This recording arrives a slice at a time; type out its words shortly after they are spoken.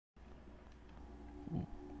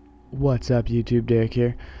What's up, YouTube? Derek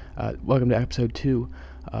here. Welcome to episode 2.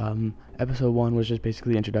 Episode 1 was just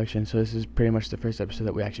basically the introduction, so this is pretty much the first episode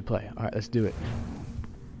that we actually play. Alright, let's do it.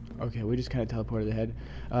 Okay, we just kind of teleported ahead.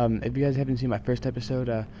 If you guys haven't seen my first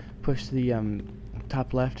episode, push the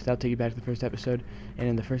top left. That'll take you back to the first episode. And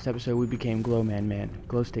in the first episode, we became Glow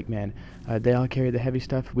Stick Man. They all carry the heavy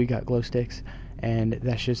stuff. We got glow sticks. And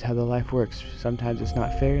that's just how the life works. Sometimes it's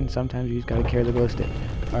not fair, and sometimes you just gotta carry the glow stick.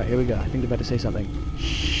 Alright, here we go. I think they're about to say something.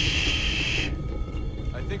 Shh.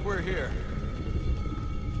 I think we're here.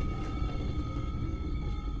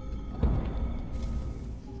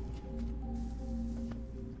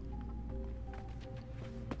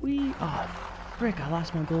 Oh, frick, I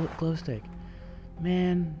lost my glow stick.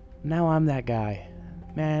 Man, now I'm that guy.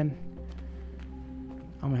 Man,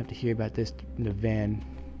 I'm gonna have to hear about this in the van.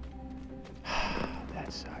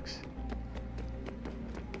 That sucks.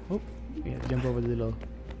 Oh, we gotta jump over the little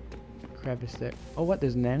crevice there. Oh, what?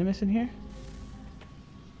 There's an animus in here?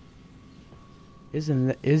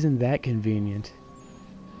 Isn't that convenient?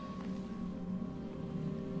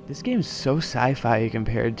 This game's so sci-fi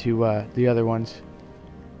compared to the other ones.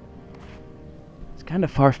 It's kind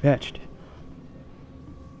of far-fetched.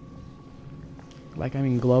 Like, I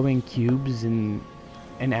mean, glowing cubes and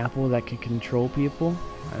an apple that can control people.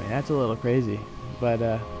 I mean, that's a little crazy. But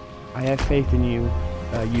I have faith in you,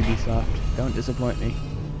 Ubisoft. Don't disappoint me.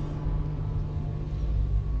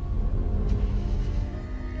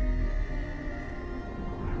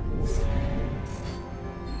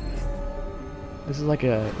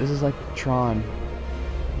 This is like Tron,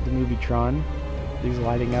 the movie Tron. These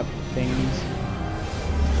lighting up things,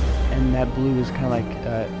 and that blue is kind of like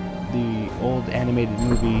the old animated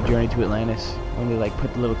movie Journey to Atlantis, when they like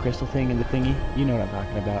put the little crystal thing in the thingy. You know what I'm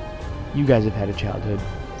talking about. You guys have had a childhood.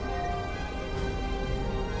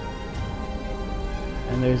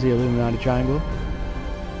 And there's the Illuminati triangle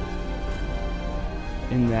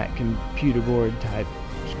in that computer board type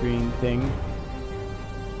screen thing.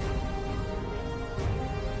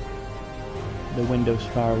 The Windows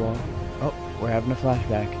firewall. Oh, we're having a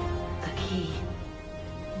flashback. The key.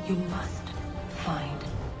 You must find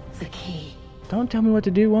the key. Don't tell me what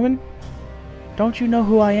to do, woman. Don't you know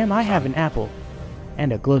who I am? I have an apple.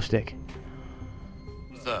 And a glow stick.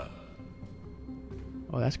 What's up?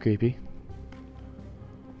 Oh, that's creepy.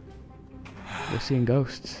 We're seeing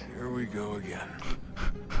ghosts. Here we go again.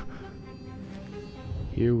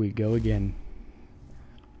 Here we go again.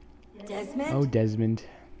 Desmond? Oh, Desmond.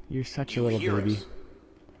 You're such a little baby.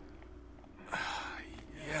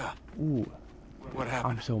 Yeah. Ooh. What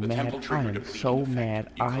happened? I'm so mad. I am so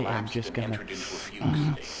mad. I am just gonna...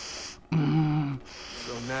 So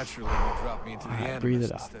naturally, you dropped me into the animus. Breathe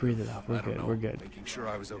it off. Breathe it off. We're good. We're good. Making sure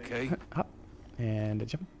I was okay. Hop. And a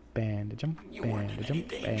jump. And a jump. And a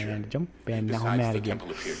jump. And a jump. And now I'm mad again.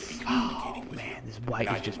 Oh, man. This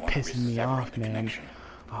white is just pissing me off, man.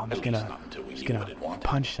 Oh, I'm just gonna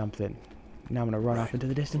punch something. Now I'm gonna run off into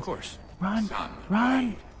the distance. Of course. Run,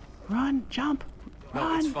 run, run, jump, No,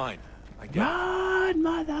 run, it's fine. I get it. run,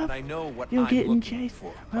 mother. And I know what You're I'm getting looking chased.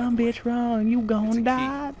 for. Run, bitch, run. You It's a gonna key.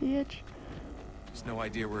 die, bitch. There's no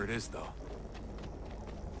idea where it is, though.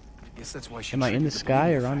 I guess that's why she. Am I in the triggered sky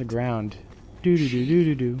or believing on the fact. ground? Do do do do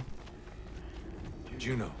do do. Did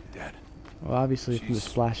you know, Dad? Well, obviously from the She's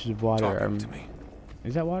splashes of water. Talking to me.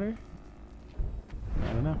 Is that water? I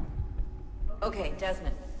don't know. Okay,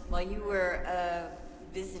 Desmond. While you were,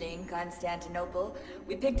 visiting Constantinople,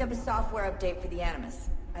 we picked up a software update for the Animus.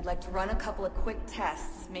 I'd like to run a couple of quick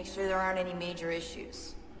tests, make sure there aren't any major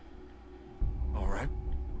issues. All right.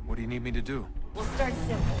 What do you need me to do? We'll start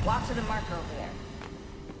simple. Walk to the marker over there.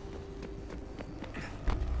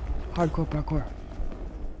 Hardcore parkour.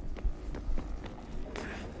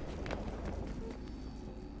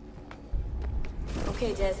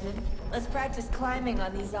 Okay, Desmond. Let's practice climbing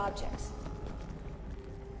on these objects.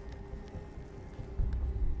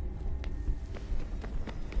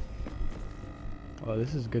 Oh,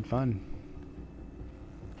 this is good fun.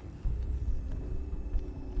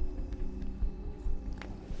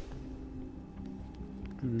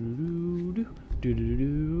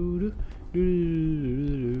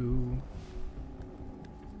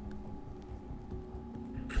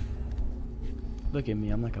 Look at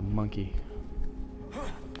me, I'm like a monkey.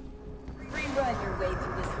 Free run your way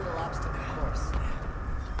through this little obstacle course.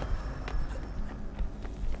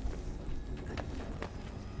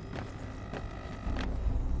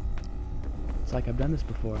 It's like I've done this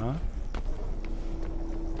before, huh?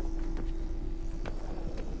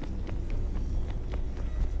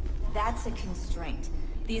 That's a constraint.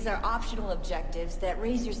 These are optional objectives that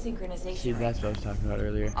raise your synchronization See, rate. that's what I was talking about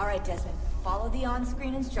earlier. All right, Desmond. Follow the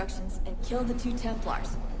on-screen instructions and kill the 2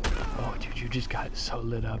 Templars. Oh, dude, you just got so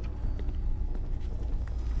lit up.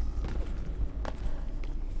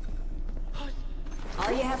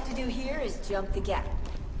 All you have to do here is jump the gap.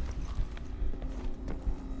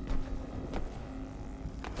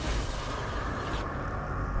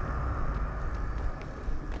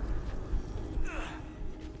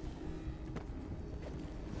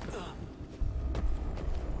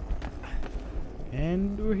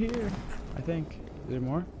 And we're here, I think. Is there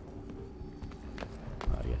more?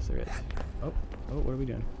 Oh, yes, there is. Oh, what are we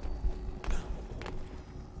doing?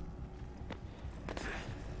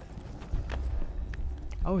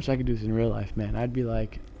 I wish I could do this in real life, man. I'd be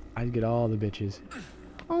like, I'd get all the bitches.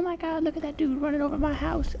 Oh my god, look at that dude running over my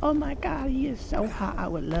house. Oh my god, he is so hot. I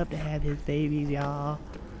would love to have his babies, y'all.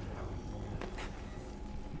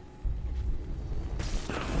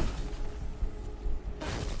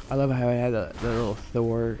 I love how I had the little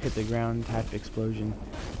Thor hit the ground type explosion.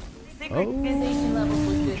 Synchronization levels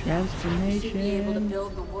look good now. Transformation. You should be able to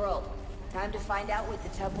build the world. Time to find out what the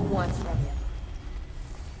temple wants from you.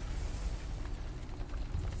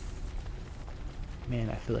 Man,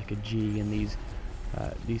 I feel like a G in these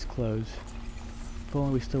clothes. If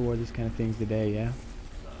only we still wore this kind of things today, yeah?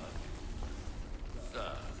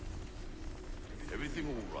 Everything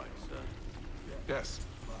all right, sir? Yes,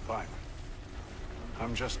 fine.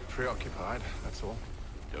 I'm just preoccupied, that's all.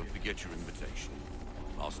 Don't forget your invitation.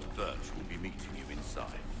 Master Birch will be meeting you inside.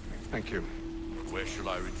 Thank you. Where shall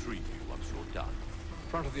I retrieve you once you're done?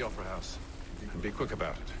 Front of the Opera House. And be quick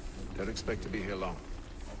about it. Don't expect to be here long.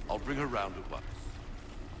 I'll bring her round at once.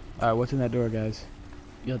 Alright, what's in that door, guys?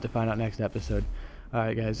 You'll have to find out next episode.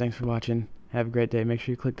 Alright, guys, thanks for watching. Have a great day. Make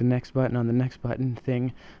sure you click the next button on the next button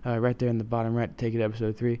thing right there in the bottom right to take you to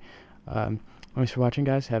episode 3. Thanks for watching,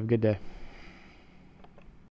 guys. Have a good day.